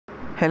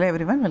Hello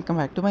everyone, welcome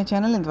back to my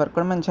channel. ఇంతవరకు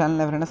కూడా మన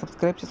ఛానల్ ఎవరైనా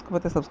సబ్స్క్రైబ్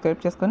చేసుకోకపోతే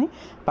సబ్స్క్రైబ్ చేసుకొని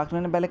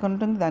పక్కన బెల్ ఐకాన్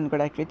ఉంటుంది, దాన్ని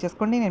కూడా యాక్టివేట్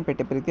చేసుకోండి. నేను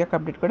పెట్టే ప్రతి ఒక్క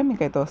అప్డేట్ కూడా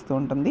మీకు అయితే వస్తూ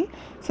ఉంటుంది.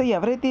 సో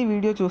ఎవరైతే ఈ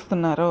వీడియో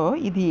చూస్తున్నారో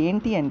ఇది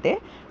ఏంటి అంటే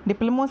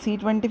డిప్లొమా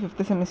C20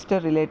 5th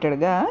సెమిస్టర్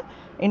రిలేటెడ్గా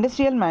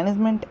ఇండస్ట్రియల్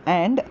మేనేజ్మెంట్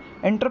అండ్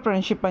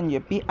ఎంటర్ప్రెన్యూర్షిప్ అని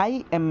చెప్పి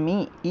IME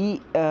ఈ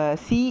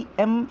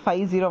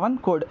CM501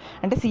 కోడ్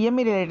అంటే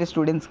CME రిలేటెడ్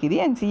స్టూడెంట్స్కి ఇది.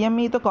 అండ్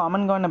CMEతో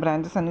కామన్గా ఉన్న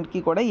బ్రాంచెస్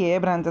అన్నిటికీ కూడా ఏ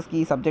బ్రాంచెస్కి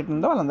ఈ సబ్జెక్ట్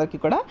ఉందో వాళ్ళందరికీ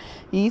కూడా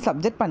ఈ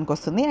సబ్జెక్ట్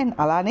పనికొస్తుంది. అండ్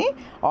అలానే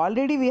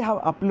already we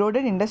have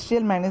uploaded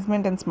industrial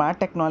management and smart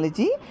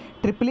technology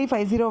EEE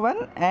 501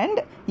 and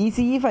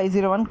ECE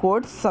 501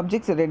 codes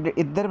subjects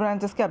ఇద్దరు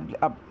బ్రాంచెస్కి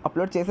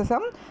అప్లోడ్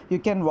చేసేసాం. యూ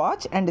కెన్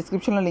వాచ్ అండ్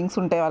డిస్క్రిప్షన్లో లింక్స్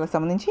ఉంటాయి వాళ్ళకి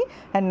సంబంధించి.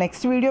 And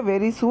next video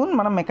very soon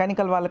మనం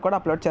మెకానికల్ వాళ్ళకి కూడా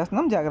అప్లోడ్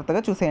చేస్తున్నాం,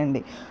 జాగ్రత్తగా చూసేయండి.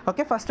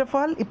 ఓకే, ఫస్ట్ ఆఫ్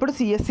ఆల్ ఇప్పుడు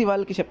CSE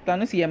వాళ్ళకి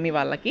చెప్తాను, CME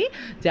వాళ్ళకి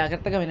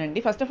జాగ్రత్తగా వినండి.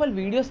 First of all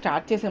video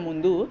start చేసే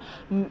ముందు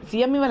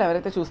CME వాళ్ళు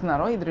ఎవరైతే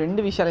చూస్తున్నారో ఇది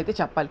రెండు విషయాలు అయితే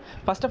చెప్పాలి.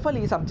 ఫస్ట్ ఆఫ్ ఆల్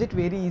ఈ subject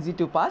very easy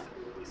to pass.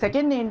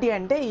 Second ఏంటి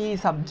అంటే ఈ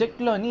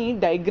సబ్జెక్ట్లోని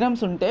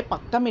డయాగ్రామ్స్ ఉంటే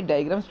పక్కా మీరు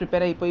డయాగ్రామ్స్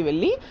ప్రిపేర్ అయిపోయి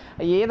వెళ్ళి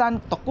ఏ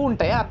దానికి తక్కువ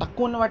ఉంటాయో ఆ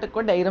తక్కువ ఉన్న వాటికి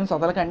కూడా డయాగ్రామ్స్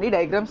వదలకండి.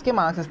 డయాగ్రామ్స్కే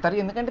మార్క్స్ ఇస్తారు,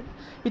 ఎందుకంటే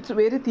ఇట్స్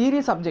వెరీ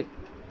థియరీ సబ్జెక్ట్.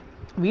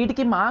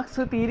 వీటికి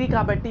మార్క్స్ థియరీ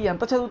కాబట్టి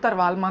ఎంత చదువుతారు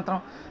వాళ్ళు మాత్రం,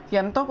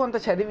 ఎంతో కొంత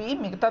చదివి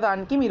మిగతా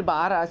దానికి మీరు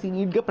బాగా రాసి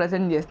నీట్గా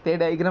ప్రజెంట్ చేస్తే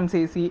డయాగ్రామ్స్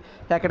వేసి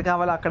ఎక్కడ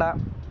కావాలో అక్కడ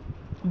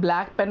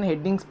బ్లాక్ పెన్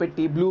హెడ్డింగ్స్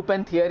పెట్టి బ్లూ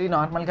పెన్ థియరీ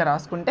నార్మల్గా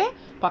రాసుకుంటే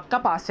పక్కా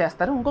పాస్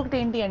చేస్తారు. ఇంకొకటి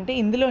ఏంటి అంటే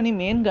ఇందులోని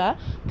మెయిన్గా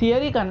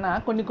థియరీ కన్నా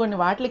కొన్ని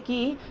వాటికి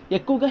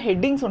ఎక్కువగా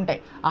హెడ్డింగ్స్ ఉంటాయి.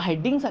 ఆ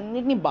హెడ్డింగ్స్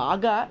అన్నింటినీ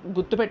బాగా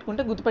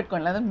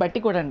గుర్తుపెట్టుకోండి, లేదంటే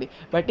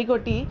బట్టి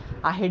కొట్టి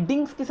ఆ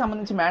హెడ్డింగ్స్కి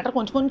సంబంధించి మ్యాటర్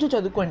కొంచెం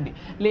చదువుకోండి.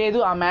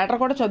 లేదు ఆ మ్యాటర్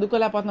కూడా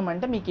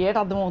చదువుకోలేకపోతున్నామంటే మీకు ఏటి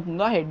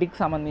అర్థమవుతుందో ఆ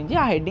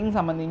హెడ్డింగ్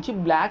సంబంధించి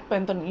బ్లాక్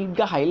పెన్తో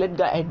నీట్గా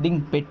హైలైట్గా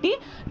హెడ్డింగ్ పెట్టి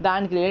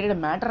దానికి రిలేటెడ్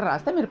మ్యాటర్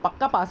రాస్తే మీరు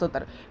పక్కా పాస్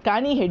అవుతారు.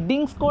 కానీ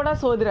హెడ్డింగ్స్ కూడా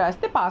సోది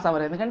రాస్తే పాస్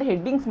అవ్వరు, ఎందుకంటే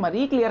హెడ్డింగ్స్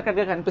మరీ క్లియర్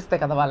కట్గా కనిపిస్తాయి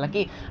కదా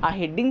వాళ్ళకి. ఆ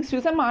హెడ్డింగ్స్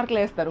చూసే మార్కులు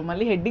వేస్తారు.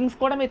 మళ్ళీ హెడ్డింగ్స్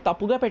కూడా మీరు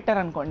తప్పుగా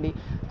పెట్టారనుకోండి,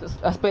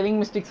 స్పెల్లింగ్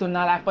మిస్టేక్స్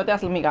ఉన్నా లేకపోతే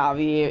అసలు మీకు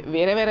అవి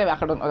వేరే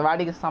అక్కడ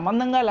వాటికి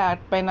సంబంధంగా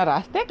లేకపోయినా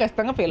రాస్తే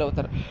ఖచ్చితంగా ఫెయిల్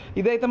అవుతారు.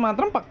 ఇదైతే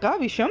మాత్రం పక్కా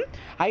విషయం.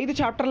 5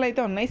 చాప్టర్లు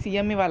అయితే ఉన్నాయి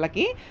CME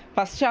వాళ్ళకి.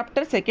 First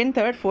chapter, second,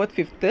 third, fourth,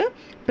 fifth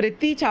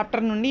ప్రతి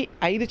చాప్టర్ నుండి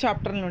 5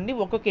 చాప్టర్ల నుండి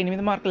ఒక్కొక్క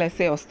 8 మార్కుల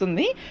ఎస్సే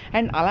వస్తుంది.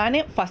 అండ్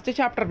అలానే ఫస్ట్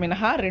చాప్టర్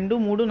మినహా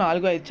 2, 3,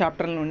 4, 5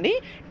 చాప్టర్ల నుండి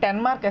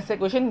 10 మార్క్ ఎస్సే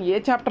క్వశ్చన్ ఏ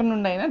చాప్టర్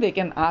నుండి అయినా they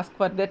can ask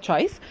for their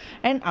choice.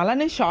 And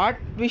అలానే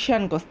షార్ట్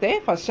విషయానికి వస్తే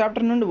ఫస్ట్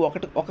చాప్టర్ నుండి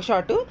ఒక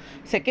షార్టు,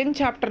 సెకండ్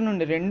చాప్టర్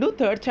నుండి 2,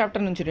 థర్డ్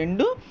చాప్టర్ నుంచి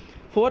 2,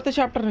 ఫోర్త్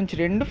చాప్టర్ నుంచి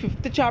 2,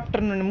 ఫిఫ్త్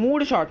చాప్టర్ నుండి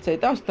 3 షార్ట్స్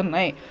అయితే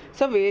వస్తున్నాయి.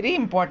 సో వెరీ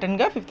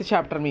ఇంపార్టెంట్గా ఫిఫ్త్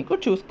చాప్టర్ మీకు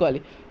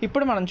చూసుకోవాలి.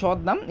 ఇప్పుడు మనం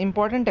చూద్దాం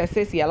ఇంపార్టెంట్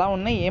ఎస్సేస్ ఎలా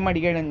ఉన్నాయి, ఏం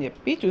అడిగాడని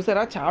చెప్పి.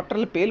 చూసారా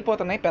చాప్టర్లు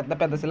పేలిపోతున్నాయి,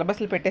 పెద్ద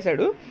సిలబస్లు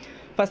పెట్టేశాడు.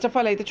 ఫస్ట్ ఆఫ్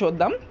ఆల్ అయితే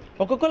చూద్దాం,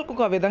 ఒక్కొక్కరికి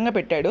ఒక విధంగా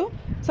పెట్టాడు.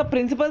 So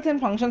principles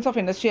and functions of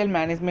industrial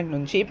management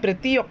నుంచి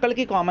ప్రతి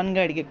ఒక్కరికి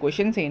కామన్గా అడిగే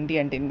క్వశ్చన్స్ ఏంటి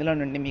అంటే ఇందులో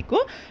నుండి మీకు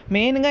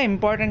మెయిన్గా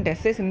ఇంపార్టెంట్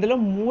ఎస్సేస్, ఇందులో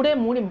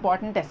మూడు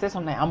ఇంపార్టెంట్ ఎస్సేస్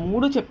ఉన్నాయి. ఆ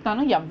 3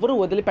 చెప్తాను, ఎవ్వరూ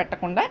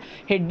వదిలిపెట్టకుండా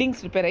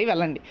హెడ్డింగ్స్ ప్రిపేర్ అయ్యి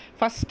వెళ్ళండి.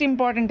 ఫస్ట్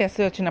ఇంపార్టెంట్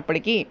ఎస్సే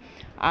వచ్చినప్పటికీ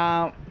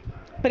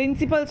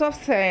principles of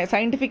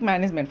scientific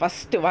management,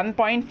 first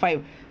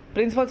 1.5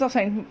 principles of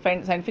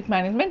scientific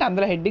management.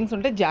 అందులో హెడ్డింగ్స్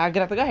ఉంటే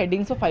జాగ్రత్తగా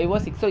హెడ్డింగ్స్ 5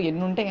 or 6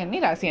 ఎన్ని ఉంటాయి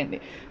అన్నీ రాసేయండి.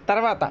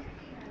 తర్వాత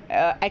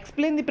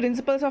explain the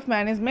principles of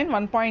management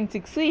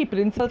 1.6. ఈ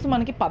ప్రిన్సిపల్స్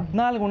మనకి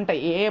 14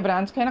 ఉంటాయి, ఏ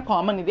బ్రాంచ్కైనా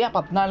కామన్ ఇది. ఆ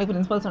 14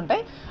 ప్రిన్సిపల్స్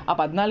ఉంటాయి. ఆ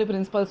 14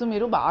 ప్రిన్సిపల్స్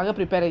మీరు బాగా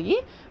ప్రిపేర్ అయ్యి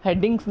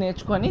హెడ్డింగ్స్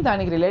నేర్చుకొని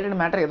దానికి రిలేటెడ్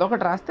మ్యాటర్ ఏదో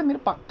ఒకటి రాస్తే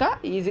మీరు పక్కా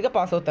ఈజీగా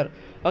పాస్ అవుతారు.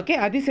 ఓకే,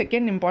 అది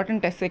second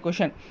important essay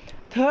question.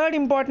 Third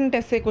important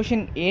essay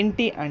question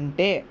ఏంటి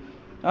అంటే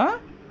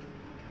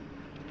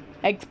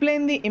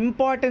explain the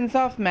importance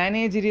of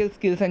managerial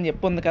skills అని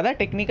చెప్పి ఉంది కదా.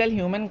 Technical,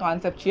 human,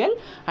 conceptual.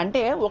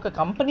 అంటే ఒక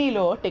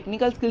కంపెనీలో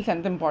టెక్నికల్ స్కిల్స్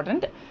ఎంత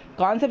ఇంపార్టెంట్,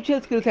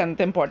 కాన్సెప్చువల్ స్కిల్స్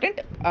ఎంత ఇంపార్టెంట్,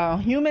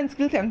 హ్యూమన్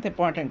స్కిల్స్ ఎంత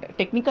ఇంపార్టెంట్.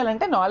 టెక్నికల్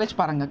అంటే నాలెడ్జ్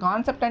పరంగా,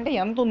 కాన్సెప్ట్ అంటే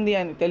ఎంత ఉంది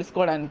అని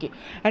తెలుసుకోవడానికి,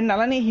 అండ్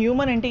అలానే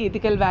హ్యూమన్ అంటే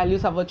ఎథికల్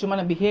వాల్యూస్ అవ్వచ్చు,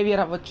 మన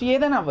బిహేవియర్ అవ్వచ్చు,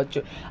 ఏదైనా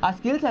అవ్వచ్చు. ఆ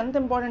స్కిల్స్ ఎంత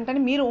ఇంపార్టెంట్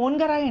అని మీరు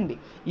ఓన్గా రాయండి.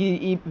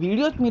 ఈ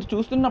వీడియోస్ మీరు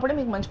చూస్తున్నప్పుడే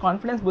మీకు మంచి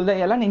కాన్ఫిడెన్స్ బిల్డ్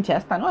అయ్యేలా నేను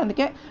చేస్తాను.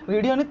 అందుకే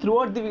వీడియోని through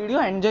out the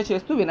video enjoy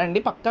చేస్తూ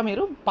వినండి, పక్కా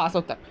మీరు పాస్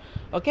అవుతారు.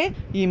 ఓకే,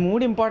 ఈ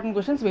 3 ఇంపార్టెంట్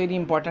క్వశ్చన్స్ వెరీ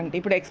ఇంపార్టెంట్.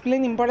 ఇప్పుడు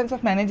explain importance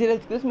of managerial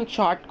skills మీకు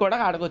షార్ట్ కూడా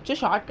అడగొచ్చు.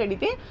 షార్ట్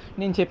అడిగితే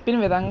నేను చెప్పిన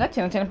విధంగా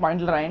చిన్న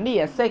పాయింట్లు రాయండి.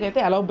 ఎస్ఐకి అయితే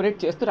ఎలాబొరేట్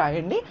చేస్తూ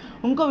రాయండి.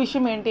 ఇంకో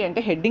విషయం ఏంటి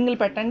అంటే హెడ్డింగ్లు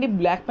పెట్టండి,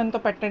 బ్లాక్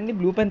పెన్తో పెట్టండి,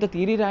 బ్లూ పెన్తో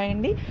థియరీ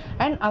రాయండి.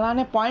 అండ్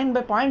అలానే పాయింట్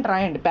బై పాయింట్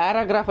రాయండి,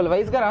 పారాగ్రాఫ్ల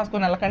వైజ్గా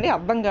రాసుకొని వెళ్ళకండి,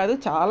 అర్థం కాదు,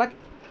 చాలా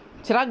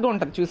చిరాగ్గా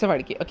ఉంటుంది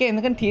చూసేవాడికి. ఓకే,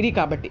 ఎందుకంటే థియరీ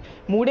కాబట్టి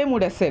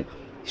 3 ఎస్ఐలు.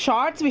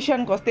 షార్ట్స్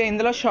విషయానికి వస్తే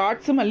ఇందులో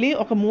షార్ట్స్ మళ్ళీ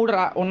ఒక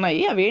 3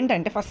 ఉన్నాయి. అవి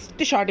ఏంటంటే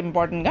ఫస్ట్ షార్ట్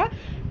ఇంపార్టెంట్గా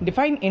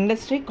define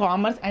industry,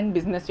 commerce and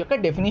business యొక్క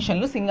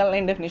డెఫినేషన్లు, సింగిల్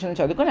లైన్ డెఫినేషన్లు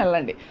చదువుకొని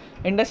వెళ్ళండి.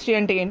 ఇండస్ట్రీ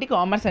అంటే ఏంటి,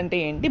 కామర్స్ అంటే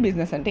ఏంటి,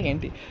 బిజినెస్ అంటే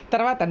ఏంటి.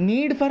 తర్వాత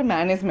నీడ్ ఫర్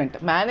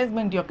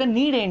మేనేజ్మెంట్ యొక్క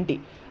నీడ్ ఏంటి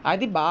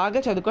అది బాగా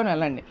చదువుకొని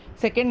వెళ్ళండి.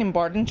 Second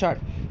important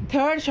short.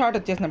 Third short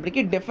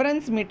వచ్చేసినప్పటికీ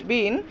difference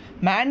between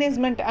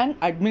management and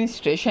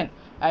administration.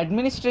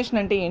 Administration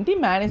అంటే ఏంటి,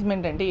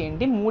 మేనేజ్మెంట్ అంటే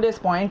ఏంటి, 3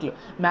 పాయింట్లు.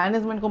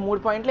 మేనేజ్మెంట్కి 3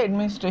 పాయింట్లు,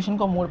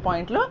 అడ్మినిస్ట్రేషన్కి 3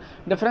 పాయింట్లు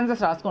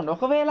డిఫరెన్సెస్ రాసుకోండి.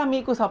 ఒకవేళ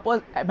మీకు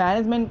సపోజ్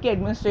మేనేజ్మెంట్కి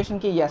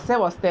అడ్మినిస్ట్రేషన్కి ఎస్ఏ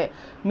వస్తే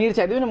మీరు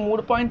చదివిన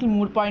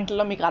 3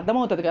 పాయింట్లలో మీకు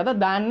అర్థమవుతుంది కదా,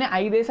 దాన్నే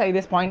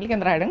 5 పాయింట్ల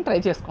కింద రాయడానికి ట్రై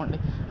చేసుకోండి.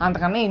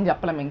 అంతకన్నా ఏం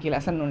చెప్పలేము ఇంక ఈ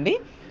లెసన్ నుండి.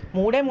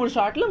 3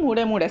 షార్ట్లు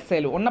 3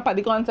 ఎస్ఏలు ఉన్న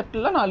 10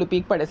 కాన్సెప్ట్లో 4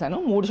 పీక్ పడేశాను.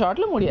 3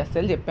 షార్ట్లు 3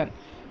 ఎస్ఏలు చెప్పాను.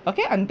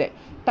 ఓకే, అంతే.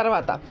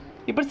 తర్వాత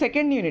ఇప్పుడు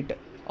second unit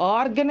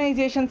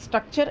organisation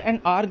structure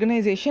and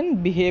organisational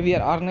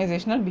behaviour.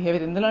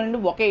 ఇందులో నుండి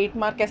ఒక 8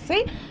 మార్క్ ఎస్ఐ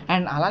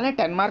అండ్ అలానే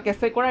 10 మార్క్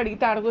ఎస్ఐ కూడా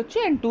అడిగితే అడగొచ్చు.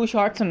 అండ్ 2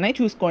 షార్ట్స్ ఉన్నాయి,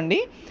 చూసుకోండి.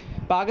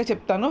 బాగా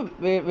చెప్తాను,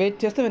 వెయిట్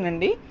చేస్తూ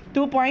వినండి.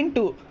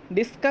 2.2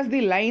 discuss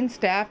the line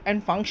staff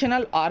and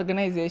functional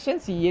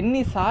organisations.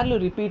 ఎన్నిసార్లు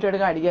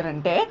రిపీటెడ్గా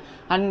అడిగారంటే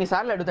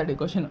అన్నిసార్లు అడుగుతాడు ఈ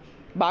క్వశ్చన్.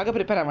 బాగా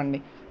ప్రిపేర్ అవ్వండి.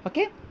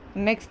 ఓకే,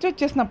 నెక్స్ట్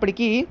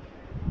వచ్చేసినప్పటికీ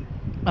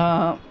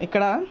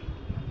ఇక్కడ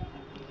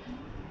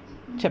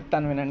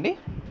చెప్తాను వినండి.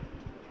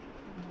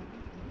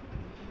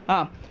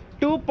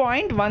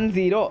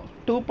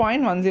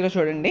 2.10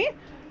 చూడండి.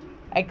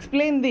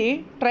 Explain the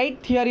trait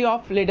theory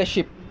of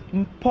leadership.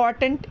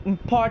 Important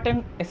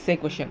essay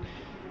question.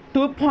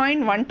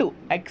 2.12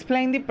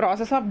 explain the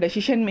process of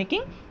decision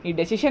making. ఈ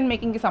డెసిషన్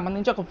మేకింగ్కి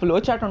సంబంధించి ఒక ఫ్లో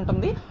చార్ట్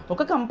ఉంటుంది.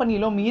 ఒక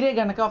కంపెనీలో మీరే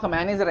గనక ఒక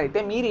మేనేజర్ అయితే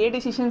మీరు ఏ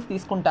డెసిషన్స్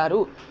తీసుకుంటారు,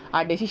 ఆ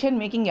డెసిషన్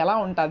మేకింగ్ ఎలా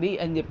ఉంటుంది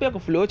అని చెప్పి ఒక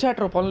ఫ్లో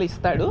చార్ట్ రూపంలో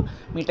ఇస్తాడు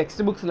మీ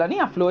టెక్స్ట్ బుక్స్లోని.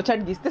 ఆ ఫ్లో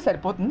చార్ట్ గీస్తే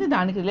సరిపోతుంది.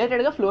 దానికి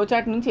రిలేటెడ్గా ఫ్లో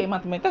చార్ట్ నుంచి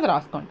ఏమర్థమైతే అది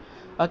రాసుకోండి.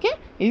 ఓకే,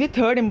 ఇది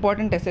third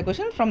important essay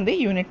question from the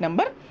unit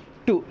number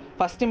 2.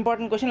 First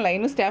important question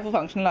line staff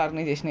functional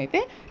organisation అయితే,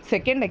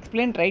 second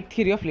explain right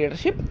theory of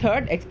leadership,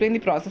 third explain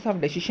the process of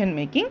decision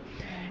making,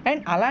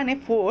 and అలానే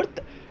fourth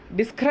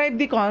describe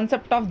the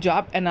concept of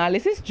job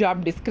analysis, job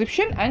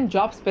description and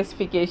job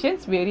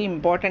specifications. Very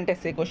important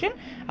essay question,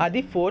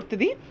 అది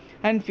ఫోర్త్ది.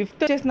 And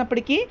fifth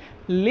చేసినప్పటికీ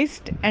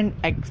list and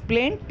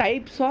explain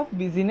types of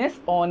business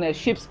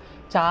ownerships.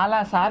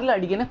 చాలాసార్లు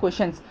అడిగిన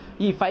questions.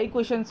 ఈ 5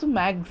 questions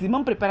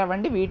maximum prepare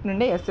అవ్వండి. వీటి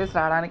నుండే SS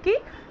రావడానికి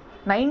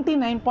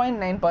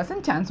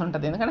 99.9% ఛాన్స్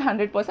ఉంటుంది. ఎందుకంటే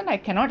 100% I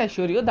cannot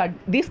assure you that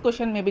this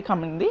question may be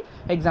come in the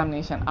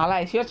examination. అలా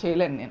అష్యూర్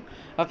చేయలేను నేను.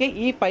 ఓకే,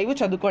 ఈ 5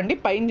 చదువుకోండి.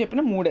 పైన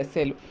చెప్పిన 3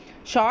 ఎస్సేలు.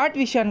 షార్ట్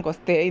విషయానికి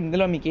వస్తే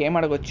ఇందులో మీకు ఏం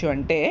అడగొచ్చు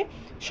అంటే,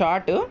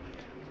 short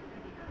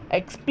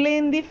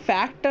explain the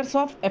factors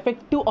of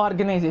effective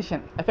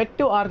organisation.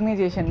 Effective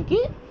ఆర్గనైజేషన్కి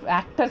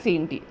factors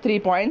ఏంటి, 3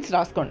 పాయింట్స్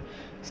రాసుకోండి.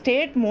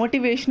 స్టేట్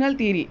మోటివేషనల్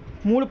థియరీ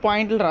 3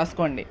 పాయింట్లు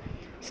రాసుకోండి.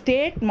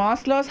 State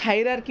Maslow's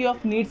hierarchy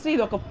of needs,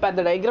 ఇది ఒక పెద్ద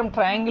డయాగ్రామ్,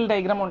 ట్రయాంగిల్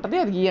డయాగ్రామ్ ఉంటుంది,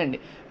 అది గీయండి.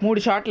 3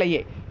 షార్ట్లు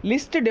అయ్యాయి.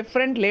 లిస్ట్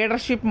డిఫరెంట్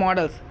లీడర్షిప్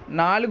మోడల్స్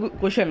 4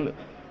 క్వశ్చన్లు.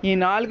 ఈ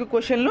 4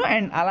 క్వశ్చన్లు.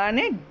 అండ్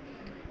అలానే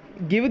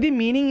give the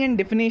meaning and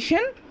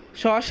definition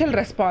social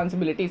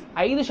responsibilities.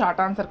 5 short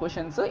answer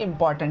questions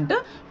important.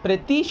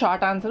 ప్రతి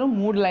షార్ట్ ఆన్సర్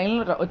 3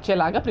 లైన్లు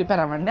వచ్చేలాగా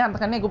ప్రిపేర్ అవ్వండి.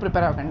 అంతకన్నా ఎక్కువ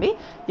ప్రిపేర్ అవ్వకండి.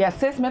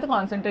 ఎస్ఎస్ మీద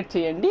కాన్సన్ట్రేట్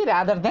చేయండి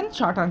rather than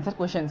short answer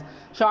questions.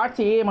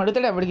 Shorts ఏం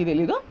అడుగుతాడో ఎవరికి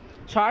తెలీదు.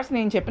 షార్ట్స్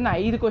నేను చెప్పిన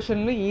 5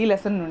 క్వశ్చన్లు ఈ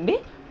లెసన్ నుండి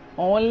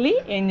ఓన్లీ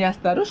ఏం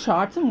చేస్తారు,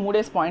 షార్ట్స్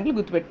 3 పాయింట్లు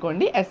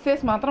గుర్తుపెట్టుకోండి.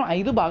 ఎస్ఎస్ మాత్రం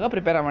 5 బాగా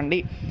ప్రిపేర్ అవ్వండి.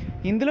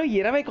 ఇందులో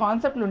 20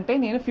 కాన్సెప్ట్లు ఉంటే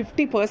నేను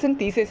 50%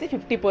 తీసేసి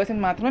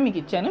 50% మాత్రమే మీకు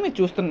ఇచ్చాను. మీరు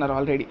చూస్తున్నారు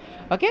already.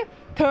 Okay,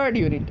 third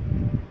unit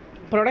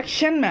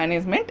production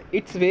management.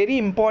 It's very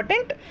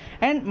important.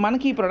 And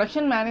మనకి ఈ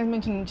ప్రొడక్షన్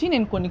మేనేజ్మెంట్ నుంచి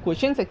నేను కొన్ని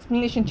క్వశ్చన్స్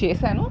ఎక్స్ప్లెనేషన్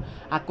చేశాను.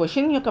 ఆ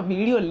క్వశ్చన్ యొక్క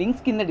వీడియో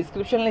లింక్స్ కింద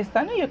డిస్క్రిప్షన్లో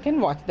ఇస్తాను, you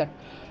can watch that.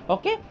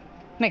 Okay,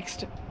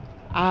 next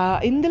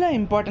ఇందులో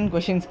ఇంపార్టెంట్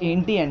క్వశ్చన్స్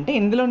ఏంటి అంటే,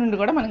 ఇందులో నుండి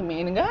కూడా మనకి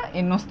మెయిన్గా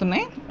ఎన్ని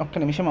వస్తున్నాయి, ఒక్క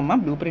నిమిషం అమ్మ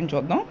బ్లూ ప్రింట్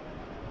చూద్దాం.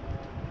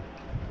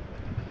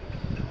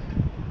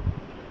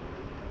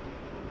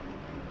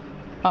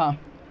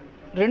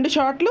 రెండు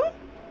షార్ట్లు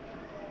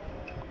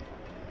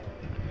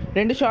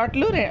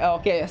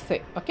ఓకే ఎస్ఐ.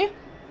 ఓకే,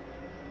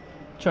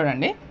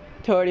 చూడండి.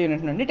 థర్డ్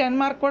యూనిట్ నుండి 10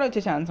 మార్క్ కూడా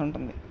వచ్చే ఛాన్స్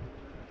ఉంటుంది.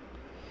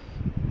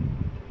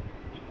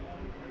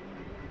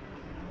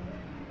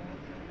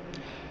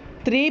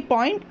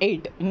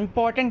 (3.8)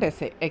 important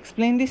essay.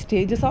 Explain the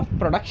stages of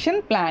production,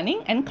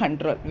 planning and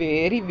control.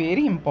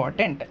 Very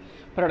important.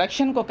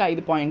 ప్రొడక్షన్కి ఒక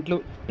 5 పాయింట్లు,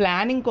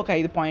 ప్లానింగ్కి ఒక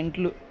 5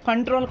 పాయింట్లు,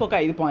 కంట్రోల్కి ఒక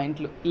 5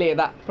 పాయింట్లు,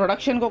 లేదా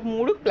ప్రొడక్షన్కి ఒక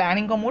 3,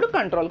 ప్లానింగ్కి ఒక 3,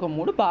 కంట్రోల్కి ఒక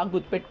 3 బాగా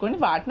గుర్తుపెట్టుకొని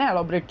వాటిని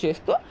ఎలాబరేట్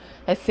చేస్తూ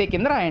ఎస్సే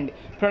కింద రాయండి.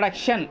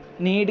 ప్రొడక్షన్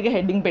నీట్గా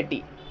హెడ్డింగ్ పెట్టి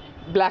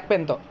బ్లాక్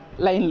పెన్తో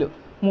లైన్లు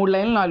 3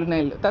 లైన్లు 4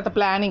 లైన్లు. తర్వాత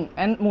ప్లానింగ్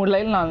అండ్ 3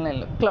 లైన్లు 4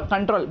 లైన్లు.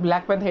 కంట్రోల్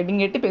బ్లాక్ పెన్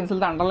హెడ్డింగ్ పెట్టి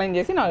పెన్సిల్తో అండర్లైన్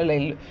చేసి 4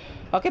 లైన్లు.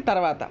 ఓకే,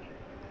 తర్వాత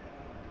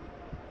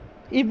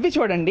ఇవి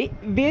చూడండి,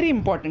 వెరీ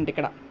ఇంపార్టెంట్.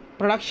 ఇక్కడ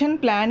ప్రొడక్షన్,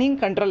 ప్లానింగ్,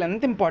 కంట్రోల్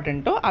ఎంత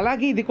ఇంపార్టెంటో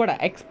అలాగే ఇది కూడా.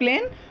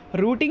 Explain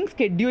routing,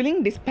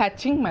 scheduling,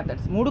 dispatching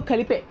methods. 3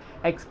 కలిపే.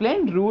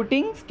 Explain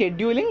routing,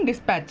 scheduling,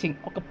 dispatching.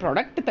 ఒక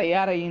ప్రోడక్ట్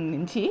తయారయ్యే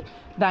నుంచి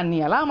దాన్ని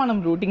ఎలా మనం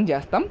రూటింగ్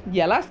చేస్తాం,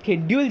 ఎలా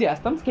స్కెడ్యూల్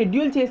చేస్తాం,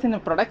 స్కెడ్యూల్ చేసిన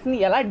ప్రొడక్ట్స్ని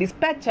ఎలా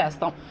డిస్పాచ్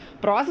చేస్తాం,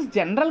 ప్రాసెస్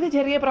జనరల్గా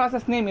జరిగే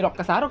ప్రాసెస్ని మీరు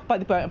ఒక్కసారి ఒక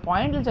 10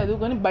 పాయింట్లు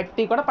చదువుకొని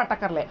బట్టి కూడా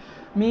పట్టక్కర్లే.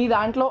 మీ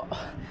దాంట్లో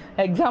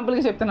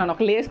ఎగ్జాంపుల్గా చెప్తున్నాను,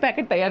 ఒక లేస్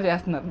ప్యాకెట్ తయారు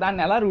చేస్తున్నారు,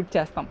 దాన్ని ఎలా రూట్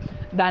చేస్తాం,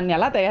 దాన్ని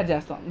ఎలా తయారు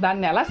చేస్తాం,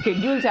 దాన్ని ఎలా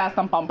స్కెడ్యూల్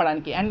చేస్తాం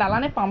పంపడానికి, అండ్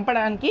అలానే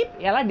పంపడానికి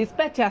ఎలా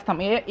డిస్పాచ్ చేస్తాం,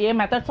 ఏ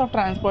మెథడ్స్ ఆఫ్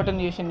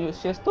ట్రాన్స్పోర్టేషన్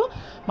యూస్ చేస్తూ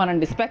మనం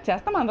డిస్పాచ్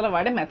చేస్తాం, అందులో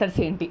వాడే మెథడ్స్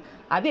ఏంటి,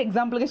 అది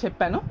ఎగ్జాంపుల్గా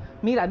చెప్పాను.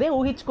 మీరు అదే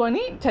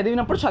ఊహించుకొని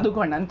చదివినప్పుడు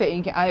చదువుకోండి అంతే.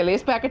 ఇంకా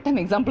లేస్ ప్యాకెట్ అని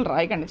ఎగ్జాంపుల్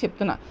రాయకండి,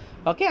 చెప్తున్నా.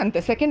 ఓకే, అంతే.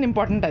 సెకండ్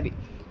ఇంపార్టెంట్ అది.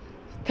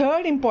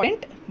 Third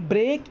important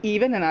break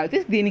even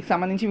analysis. దీనికి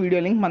సంబంధించి వీడియో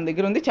లింక్ మన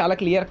దగ్గర ఉంది, చాలా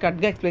క్లియర్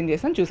కట్గా ఎక్స్ప్లెయిన్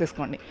చేస్తాను,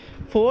 చూసేసుకోండి.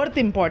 ఫోర్త్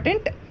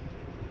ఇంపార్టెంట్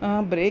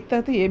బ్రేక్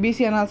తర్వాత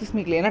ఏబీసీ అనాలిసిస్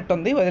మీకు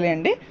లేనట్టుంది,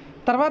 వదిలేయండి.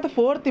 తర్వాత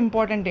ఫోర్త్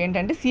ఇంపార్టెంట్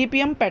ఏంటంటే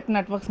సిపిఎం పెట్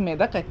నెట్వర్క్స్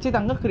మీద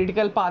ఖచ్చితంగా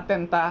క్రిటికల్ పాత్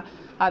ఎంత,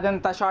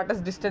 అదంతా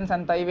షార్టెస్ట్ డిస్టెన్స్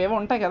ఎంత, ఇవేవో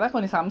ఉంటాయి కదా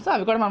కొన్ని సమ్స్,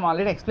 అవి కూడా మనం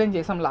ఆల్రెడీ ఎక్స్ప్లెయిన్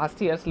చేసాం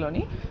లాస్ట్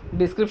ఇయర్స్లోని.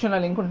 డిస్క్రిప్షన్లో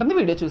లింక్ ఉంటుంది,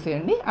 వీడియో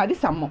చూసేయండి, అది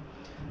సమ్ము.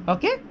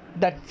 Okay,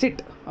 that's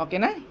it.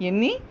 ఓకేనా,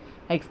 ఎన్ని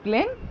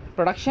explain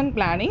production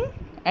planning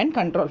and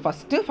control.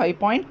 First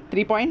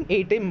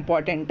 3.8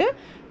 important,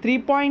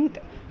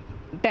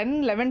 3.10,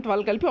 11,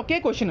 12 కలిపి ఒకే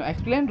question,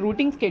 explain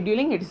routing,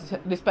 scheduling,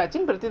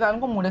 dispatching, ప్రతి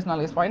దానికి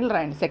 3-4 పాయింట్లు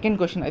రాయండి. సెకండ్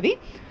క్వశ్చన్ అది.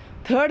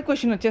 Third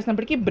question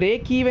వచ్చేసినప్పటికీ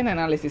break even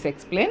analysis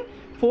explain.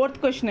 Fourth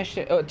question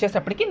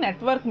వచ్చేటప్పటికి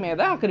నెట్వర్క్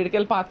మీద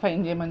క్రిటికల్ పాత్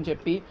ఫైన్ చేయమని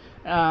చెప్పి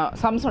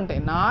సమ్స్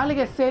ఉంటాయి.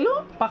 4 ఎస్సేలు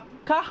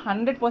పక్కా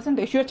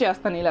 100% ఎష్యూర్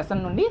చేస్తాను ఈ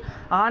లెసన్ నుండి.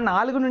 ఆ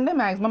 4 నుండే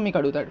మ్యాక్సిమం మీకు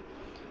అడుగుతాడు.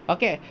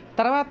 ఓకే,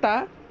 తర్వాత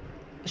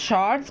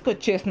షార్ట్స్కి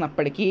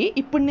వచ్చేసినప్పటికీ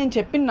ఇప్పుడు నేను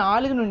చెప్పిన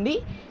 4 నుండి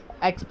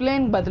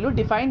ఎక్స్ప్లెయిన్ బదులు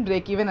డిఫైన్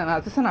బ్రేక్ ఈవెన్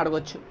అనాలిసిస్ అని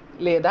అడగొచ్చు,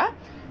 లేదా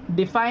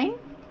define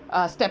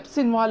steps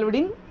involved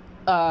in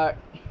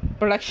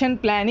production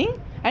planning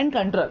and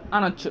control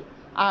అనొచ్చు.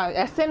 ఆ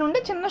ఎస్ఏ నుండి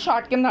చిన్న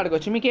షార్ట్ కింద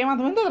అడగొచ్చు, మీకు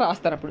ఏమర్థమైందో అది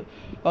రాస్తారు అప్పుడు.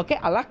 ఓకే,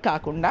 అలా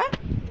కాకుండా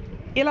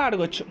ఇలా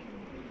అడగొచ్చు,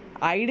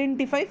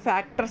 identify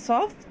factors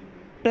of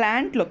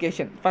plant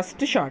location.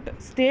 First short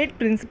state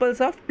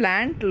principles of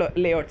plant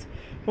layouts.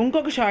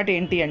 ఇంకొక షార్ట్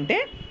ఏంటి అంటే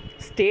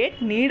state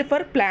need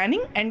for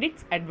planning and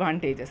it's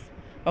advantages.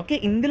 Okay,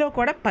 ఇందులో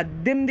కూడా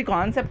 18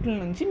 కాన్సెప్ట్ల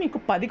నుంచి మీకు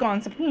 10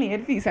 కాన్సెప్ట్లు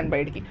నేరు తీసాను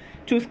బయటికి,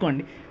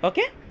 చూసుకోండి.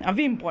 ఓకే,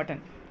 అవి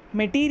important.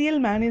 Material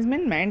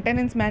management,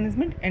 maintenance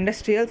management,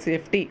 industrial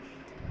safety.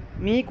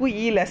 మీకు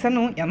ఈ లెసన్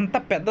ఎంత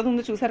పెద్దది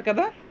ఉందో చూసారు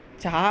కదా,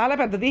 చాలా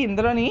పెద్దది.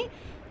 ఇందులోని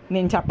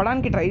నేను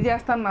చెప్పడానికి ట్రై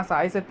చేస్తాను నా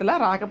సాయశక్తిలా,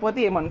 రాకపోతే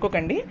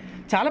ఏమనుకోకండి.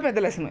 చాలా పెద్ద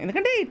లెసన్,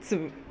 ఎందుకంటే it's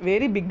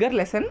very bigger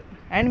lesson.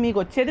 And మీకు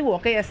వచ్చేది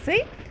ఒక ఎస్ఐ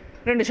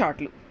 2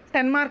 షార్ట్లు,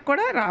 10 మార్క్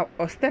కూడా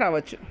వస్తే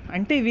రావచ్చు.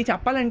 అంటే ఇవి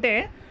చెప్పాలంటే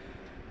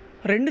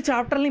 2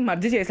 చాప్టర్ని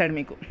మర్జ్ చేశాడు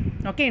మీకు.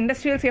 ఓకే,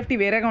 ఇండస్ట్రియల్ సేఫ్టీ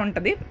వేరేగా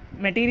ఉంటుంది,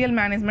 మెటీరియల్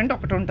మేనేజ్మెంట్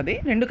ఒకటి ఉంటుంది,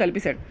 2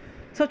 కలిపేశాడు.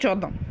 సో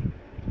చూద్దాం.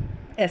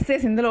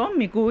 ఎస్ఏస్ ఇందులో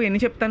మీకు ఎన్ని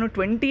చెప్తాను,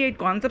 28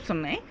 కాన్సెప్ట్స్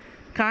ఉన్నాయి.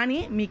 కానీ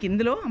మీకు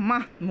ఇందులో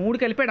 3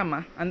 కలిపాడమ్మా,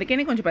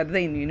 అందుకని కొంచెం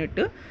పెద్దదైంది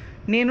యూనిట్.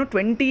 నేను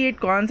 28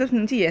 కాన్సెప్ట్స్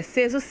నుంచి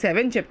ఎస్ఏస్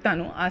 7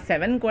 చెప్తాను. ఆ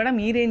 7 కూడా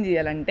మీరేం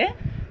చేయాలంటే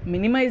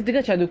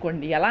మినిమైజ్డ్గా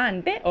చదువుకోండి. ఎలా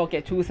అంటే ఓకే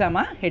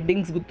చూసామా,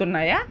 హెడ్డింగ్స్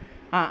గుర్తున్నాయా,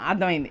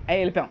 అర్థమైంది,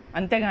 వెళ్ళిపోయాం,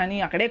 అంతేగాని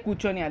అక్కడే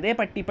కూర్చొని అదే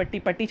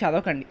పట్టి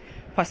చదవకండి.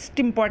 First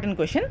important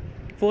question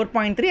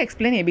 4.3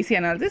 explain ABC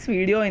analysis.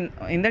 Video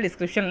in the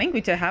description link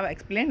which I have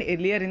explained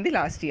earlier in the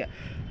last year.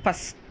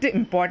 First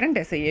important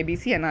SI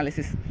ABC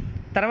analysis.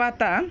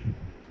 తర్వాత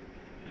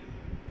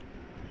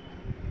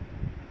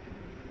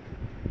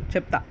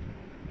చెప్తా.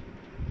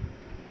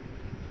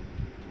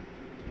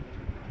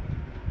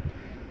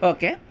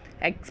 ఓకే,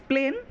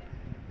 ఎక్స్ప్లెయిన్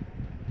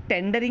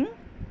టెండరింగ్,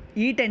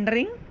 ఈ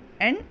టెండరింగ్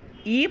అండ్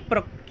ఈ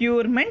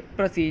procurement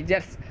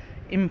procedures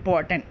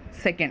important.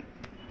 Second.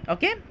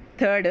 Okay,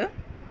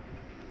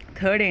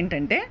 third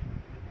ఏంటంటే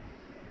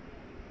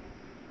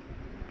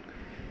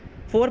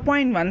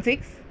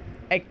 4.16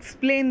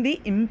 explain the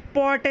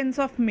importance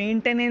of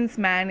maintenance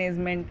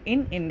management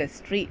in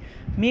industry.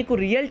 మీకు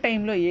real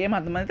టైంలో ఏం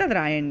అర్థమైతే అది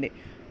రాయండి.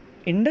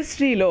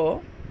 ఇండస్ట్రీలో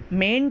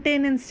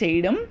మెయింటెనెన్స్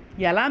చేయడం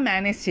ఎలా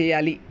మేనేజ్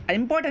చేయాలి,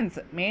 ఇంపార్టెన్స్,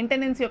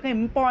 మెయింటెనెన్స్ యొక్క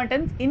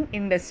ఇంపార్టెన్స్ ఇన్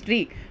ఇండస్ట్రీ.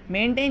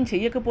 మెయింటైన్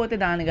చేయకపోతే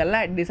దానివల్ల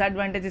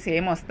డిసడ్వాంటేజెస్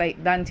ఏమొస్తాయి,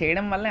 దాన్ని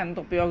చేయడం వల్ల ఎంత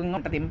ఉపయోగంగా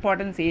ఉంటుంది,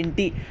 ఇంపార్టెన్స్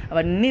ఏంటి,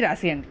 అవన్నీ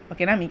రాసేయండి.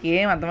 ఓకేనా, మీకు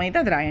ఏం అర్థమైతే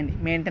అది రాయండి.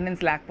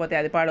 మెయింటెనెన్స్ లేకపోతే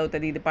అది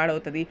పాడవుతుంది, ఇది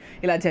పాడవుతుంది,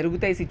 ఇలా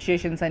జరుగుతాయి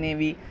సిచ్యుయేషన్స్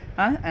అనేవి.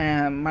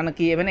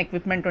 మనకి ఏమైనా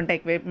ఎక్విప్మెంట్ ఉంటే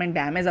ఎక్విప్మెంట్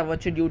డ్యామేజ్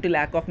అవ్వచ్చు due to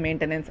lack of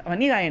maintenance,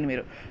 అవన్నీ రాయండి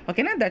మీరు.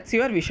 ఓకేనా, that's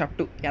your wish up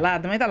to. ఎలా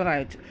అర్థమైతే అలా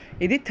రాయొచ్చు.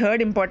 ఇది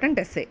థర్డ్ ఇంపార్టెంట్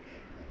ఎస్ఏ.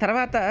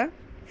 తర్వాత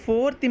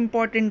ఫోర్త్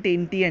ఇంపార్టెంట్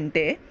ఏంటి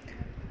అంటే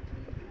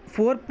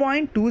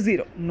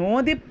 4.20 know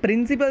the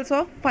principles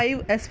of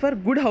 5S for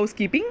good house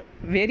keeping.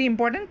 Very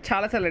important,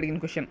 చాలాసార్లు అడిగిన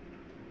question.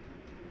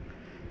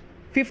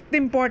 Fifth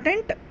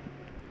important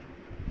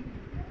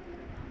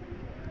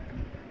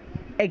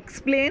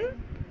explain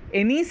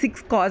any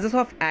 6 causes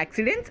of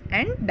accidents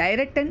and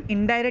direct and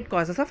indirect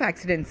causes of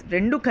accidents.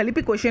 2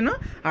 కలిపి question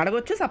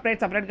అడగొచ్చు,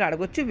 సపరేట్గా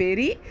అడగొచ్చు.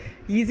 Very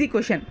easy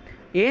question,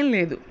 ఏం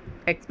లేదు.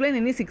 Explain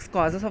any 6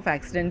 causes of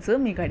accidents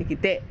మీకు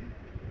అడిగితే,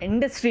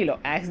 ఇండస్ట్రీలో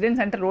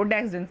యాక్సిడెంట్స్ అంటే రోడ్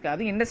యాక్సిడెంట్స్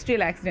కాదు,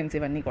 ఇండస్ట్రియల్ యాక్సిడెంట్స్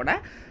ఇవన్నీ కూడా.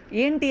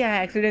 ఏంటి ఆ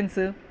యాక్సిడెంట్స్,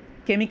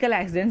 కెమికల్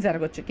యాక్సిడెంట్స్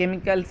జరగవచ్చు,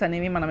 కెమికల్స్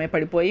అనేవి మనమే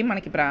పడిపోయి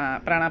మనకి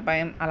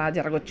ప్రాణాపాయం అలా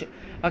జరగవచ్చు.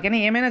 ఓకేనా,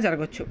 ఏమైనా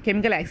జరగవచ్చు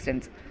కెమికల్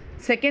యాక్సిడెంట్స్.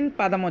 సెకండ్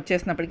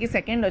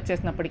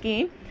వచ్చేసినప్పటికీ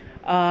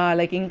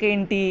లైక్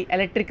ఇంకేంటి,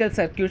 ఎలక్ట్రికల్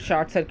సర్క్యూట్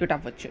షార్ట్ సర్క్యూట్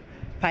అవ్వచ్చు,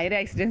 ఫైర్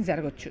యాక్సిడెంట్స్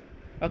జరగవచ్చు.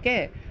 ఓకే,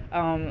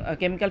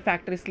 కెమికల్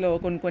ఫ్యాక్టరీస్లో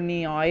కొన్ని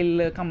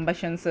ఆయిల్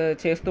కంబషన్స్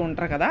చేస్తూ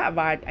ఉంటారు కదా,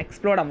 వాటి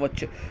ఎక్స్ప్లోడ్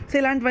అవ్వచ్చు. సో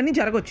ఇలాంటివన్నీ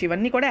జరగవచ్చు.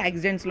 ఇవన్నీ కూడా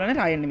యాక్సిడెంట్స్లోనే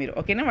రాయండి మీరు.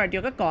 ఓకేనా, వాటి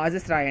యొక్క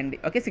కాజెస్ రాయండి.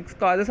 ఓకే, 6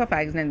 కాజెస్ ఆఫ్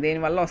యాక్సిడెంట్,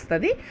 దేనివల్ల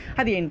వస్తుంది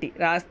అది ఏంటి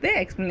రాస్తే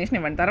ఎక్స్ప్లెనేషన్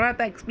ఇవ్వండి. తర్వాత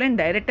explain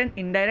direct and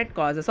indirect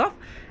causes of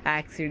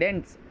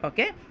accidents.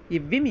 Okay,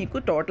 ఇవి మీకు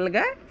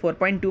టోటల్గా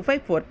 4.25,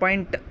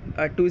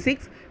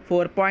 4.26,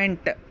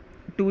 4.20,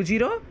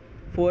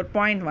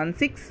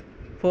 4.16,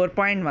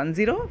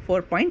 4.10,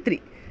 4.3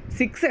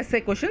 6 ఎస్ఏ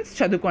క్వశ్చన్స్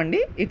చదువుకోండి,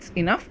 ఇట్స్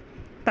ఇనఫ్.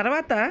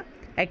 తర్వాత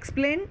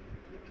ఎక్స్ప్లెయిన్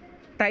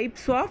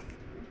టైప్స్ ఆఫ్,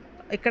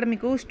 ఇక్కడ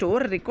మీకు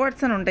స్టోర్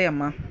రికార్డ్స్ అని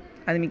ఉంటాయమ్మా,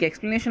 అది మీకు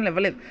ఎక్స్ప్లెనేషన్లు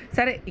ఇవ్వలేదు.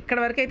 సరే, ఇక్కడ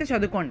వరకు అయితే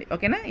చదువుకోండి.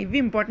 ఓకేనా, ఇవి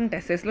ఇంపార్టెంట్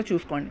ఎస్ఏస్లో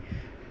చూసుకోండి.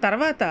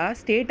 తర్వాత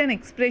state and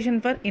expression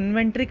for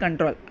inventory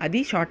control,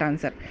 అది short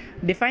answer.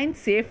 Define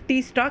safety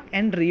stock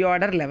and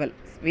reorder level,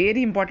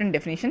 very important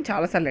definition,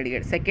 చాలాసార్లు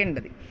అడిగాడు. సెకండ్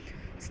అది.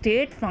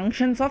 State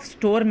functions of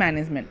store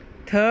management,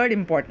 third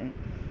important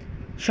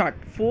short.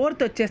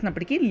 Fourth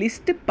వచ్చేసినప్పటికీ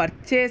list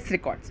purchase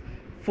records,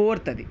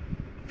 fourth అది.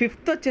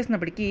 Fifth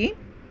వచ్చేసినప్పటికీ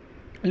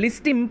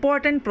list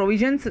important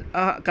provisions,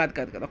 కాదు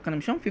ఒక్క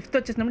నిమిషం. Fifth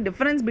వచ్చేసినప్పుడు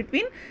difference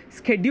between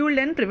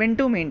scheduled and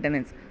preventive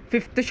maintenance,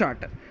 fifth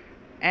short.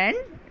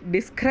 And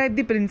describe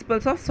the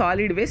principles of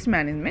solid waste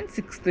management,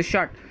 sixth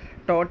short.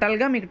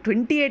 టోటల్గా మీకు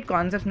 28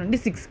 concepts నుండి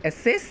 6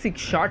 essays,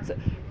 6 shorts.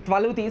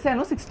 12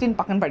 తీసాను, 16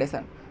 పక్కన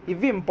పడేశాను.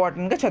 ఇవి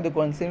ఇంపార్టెంట్గా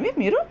చదువుకోవాల్సినవి,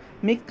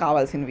 మీకు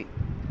కావాల్సినవి.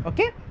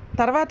 ఓకే,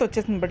 తర్వాత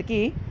వచ్చేసినప్పటికీ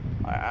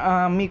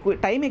మీకు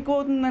టైం ఎక్కువ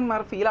అవుతుందని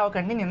మరి ఫీల్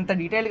అవ్వకండి, నేను ఇంత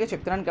డీటెయిల్గా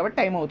చెప్తున్నాను కాబట్టి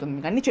టైం అవుతుంది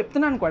మీకు. అన్నీ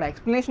చెప్తున్నాను కూడా,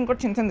 ఎక్స్ప్లెనేషన్ కూడా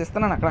చిన్న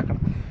ఇస్తున్నాను అక్కడక్కడ.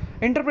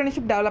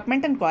 Entrepreneurship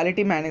development and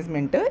quality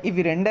management,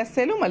 ఇవి 2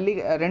 ఎస్సేలు, మళ్ళీ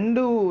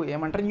 2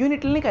 ఏమంటారు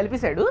యూనిట్లని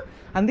కలిపేశాడు,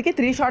 అందుకే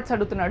 3 షార్ట్స్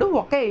అడుగుతున్నాడు,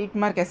 ఒక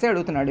 8 మార్క్ ఎస్సే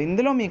అడుగుతున్నాడు.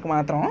 ఇందులో మీకు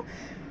మాత్రం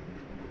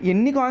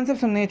ఎన్ని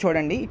కాన్సెప్ట్స్ ఉన్నాయో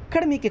చూడండి.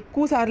 ఇక్కడ మీకు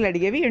ఎక్కువ సార్లు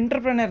అడిగేవి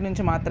ఎంటర్‌ప్రెన్యూర్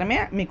నుంచి మాత్రమే.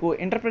 మీకు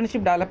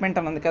ఎంటర్‌ప్రెన్యూర్‌షిప్ డెవలప్మెంట్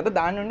అని ఉంది కదా,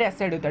 దాని నుండి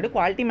ఎస్సే అడుగుతాడు.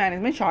 క్వాలిటీ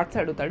మేనేజ్మెంట్ షార్ట్స్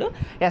అడుగుతాడు.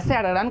 ఎస్సే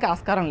అడగడానికి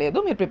ఆస్కారం లేదు,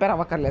 మీరు ప్రిపేర్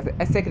అవ్వక్కర్లేదు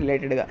ఎస్సేకి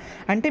రిలేటెడ్గా.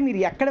 అంటే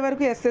మీరు ఎక్కడి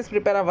వరకు ఎస్సేస్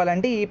ప్రిపేర్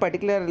అవ్వాలంటే ఈ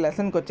పర్టికులర్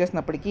లెసన్కి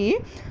వచ్చేసినప్పటికీ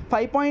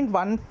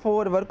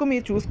 5.14 వరకు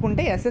మీరు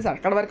చూసుకుంటే ఎస్సేస్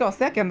అక్కడ వరకు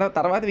వస్తాయి, కింద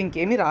తర్వాత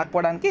ఇంకేమీ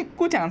రాకపోవడానికి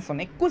ఎక్కువ ఛాన్స్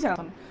ఉన్నాయి.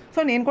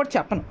 సో నేను కూడా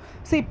చెప్పను.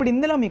 సో ఇప్పుడు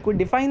ఇందులో మీకు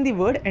డిఫైన్ ది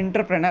వర్డ్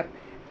ఎంటర్‌ప్రెన్యూర్,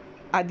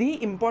 అది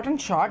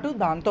ఇంపార్టెంట్ షార్ట్.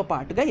 దాంతో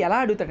పాటుగా ఎలా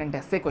అడుగుతాడంటే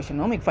ఎస్ఏ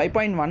క్వశ్చన్ మీకు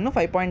 5.1,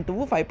 5.2,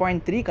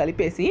 5.3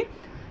 కలిపేసి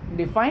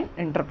define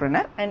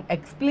entrepreneur and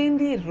explain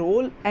the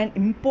role and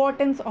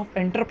importance of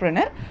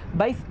entrepreneur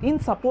in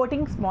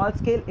supporting small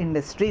scale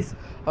industries.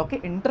 Okay,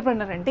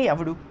 entrepreneur అంటే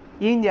ఎవడు,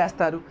 ఏం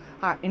చేస్తారు,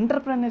 ఆ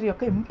ఎంటర్‌ప్రెన్యూర్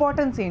యొక్క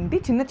ఇంపార్టెన్స్ ఏంటి,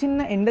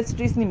 చిన్న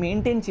ఇండస్ట్రీస్ని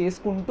మెయింటైన్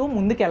చేసుకుంటూ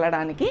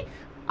ముందుకెళ్ళడానికి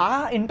ఆ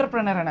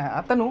ఎంటర్‌ప్రెన్యూర్ అనే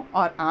అతను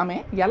ఆర్ ఆమె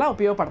ఎలా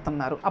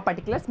ఉపయోగపడుతున్నారు ఆ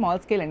పర్టికులర్ స్మాల్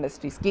స్కేల్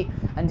ఇండస్ట్రీస్కి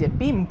అని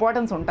చెప్పి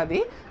ఇంపార్టెన్స్ ఉంటుంది.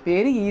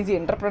 Very easy.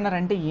 ఎంటర్‌ప్రెన్యూర్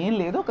అంటే ఏం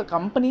లేదు, ఒక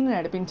కంపెనీని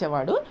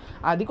నడిపించేవాడు,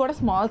 అది కూడా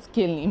స్మాల్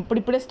స్కేల్ని,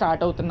 ఇప్పుడిప్పుడే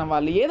స్టార్ట్ అవుతున్న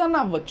వాళ్ళు ఏదన్నా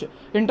అవ్వచ్చు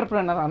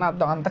ఎంటర్‌ప్రెన్యూర్ అని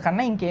అర్థం,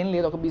 అంతకన్నా ఇంకేం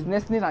లేదు. ఒక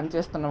బిజినెస్ని రన్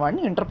చేస్తున్న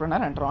వాడిని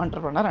ఎంటర్‌ప్రెన్యూర్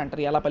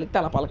అంటారు. ఎలా పలికితే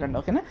అలా పలకండి.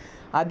 ఓకేనా,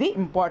 అది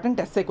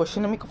ఇంపార్టెంట్ ఎస్ఏ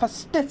క్వశ్చన్, మీకు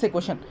first SA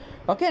question.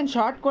 Okay, and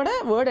short కూడా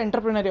వర్డ్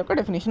ఎంటర్‌ప్రెన్యూర్ యొక్క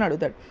డెఫినేషన్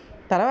అడుగుతాడు.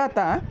 తర్వాత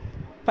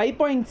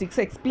 5.6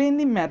 explain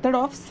the method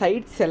of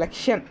site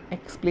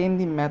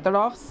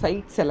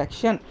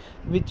selection,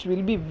 which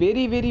will be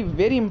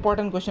very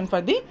important question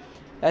for the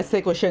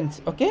essay questions.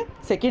 Okay,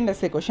 second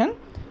essay question.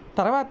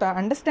 తర్వాత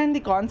understand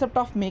the concept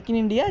of make in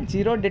India,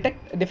 zero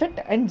defect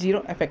and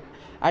zero effect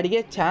అడిగే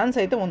chance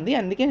అయితే ఉంది,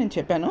 అందుకే నేను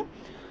చెప్పాను.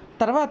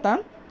 తర్వాత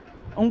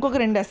ఇంకొక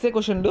 2 SA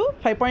క్వశ్చన్లు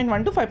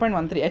 5.1 to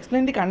 5.13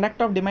 explain the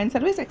conduct of demand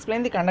service,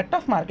 explain the conduct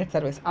of market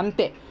service.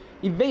 అంతే,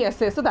 ఇవే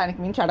ఎస్ఏస్, దానికి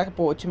మించి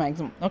అడగపోవచ్చు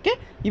మ్యాక్సిమం. ఓకే,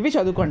 ఇవి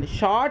చదువుకోండి.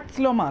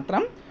 షార్ట్స్లో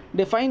మాత్రం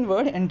డిఫైన్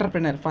వర్డ్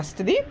ఎంటర్‌ప్రెన్యూర్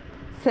ఫస్ట్ది.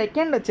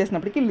 Second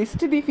వచ్చేసినప్పటికీ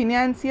list the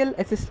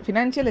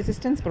financial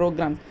assistance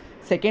programmes,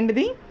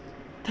 సెకండ్ది.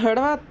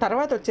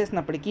 తర్వాత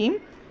వచ్చేసినప్పటికీ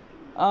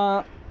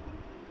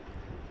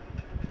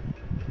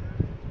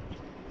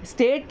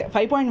state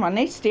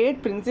 5.18 state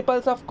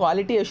principles of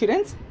quality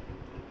assurance,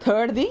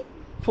 థర్డ్ది.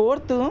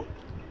 Fourth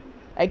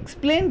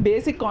explain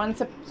basic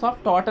concepts of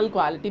total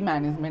quality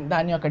management,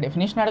 దాని యొక్క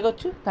డెఫినేషన్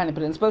అడగొచ్చు, దాని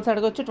ప్రిన్సిపల్స్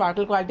అడగొచ్చు,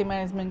 టోటల్ క్వాలిటీ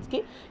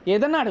మేనేజ్మెంట్స్కి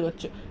ఏదన్నా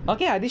అడగొచ్చు.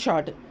 ఓకే, అది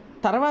షార్ట్.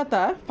 తర్వాత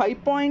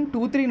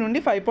 5.23 నుండి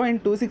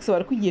 5.26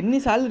 వరకు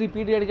ఎన్నిసార్లు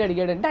రిపీటెడ్గా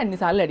అడిగాడంటే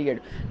అన్నిసార్లు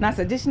అడిగాడు. నా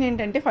సజెషన్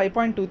ఏంటంటే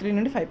 5.23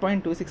 నుండి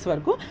 5.26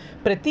 వరకు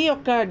ప్రతి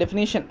ఒక్క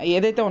డెఫినేషన్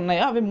ఏదైతే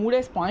ఉన్నాయో అవి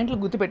 3 పాయింట్లు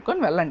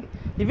గుర్తుపెట్టుకొని వెళ్ళండి.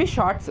 ఇవి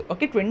షార్ట్స్.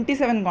 ఓకే,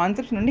 27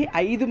 కాన్సెప్ట్స్ నుండి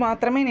 5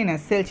 మాత్రమే నేను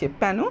ఎస్ఏలు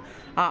చెప్పాను,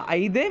 ఆ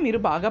 5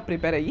 మీరు బాగా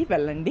ప్రిపేర్ అయ్యి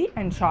వెళ్ళండి.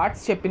 అండ్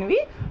షార్ట్స్ చెప్పినవి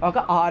ఒక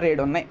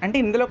 6-7 ఉన్నాయి, అంటే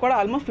ఇందులో కూడా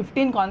ఆల్మోస్ట్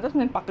 15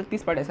 కాన్సెప్ట్స్ నేను పక్కకు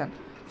తీసి పడేశాను.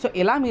 సో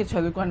ఇలా మీరు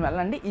చదువుకొని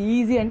వెళ్ళండి.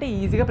 ఈజీ అంటే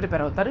ఈజీగా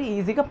ప్రిపేర్ అవుతారు,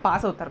 ఈజీగా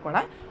పాస్ అవుతారు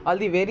కూడా. All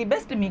the very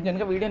best. మీకు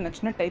కనుక వీడియో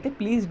నచ్చినట్టయితే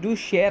please do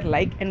share,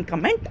 like and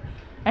comment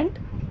and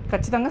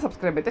ఖచ్చితంగా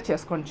సబ్స్క్రైబ్ అయితే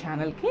చేసుకోండి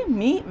ఛానల్కి.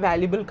 మీ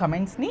వాల్యుబుల్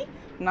కమెంట్స్ని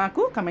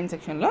నాకు కమెంట్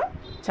సెక్షన్లో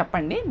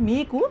చెప్పండి.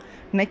 మీకు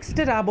నెక్స్ట్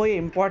రాబోయే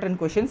ఇంపార్టెంట్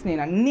క్వశ్చన్స్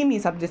నేను అన్నీ మీ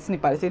సబ్జెక్ట్స్ని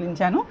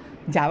పరిశీలించాను.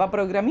 Java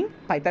programming,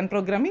 Python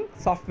programming,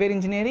 software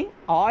engineering,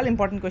 all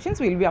important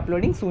questions will be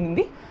uploading soon in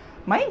the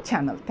my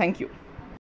channel. Thank you.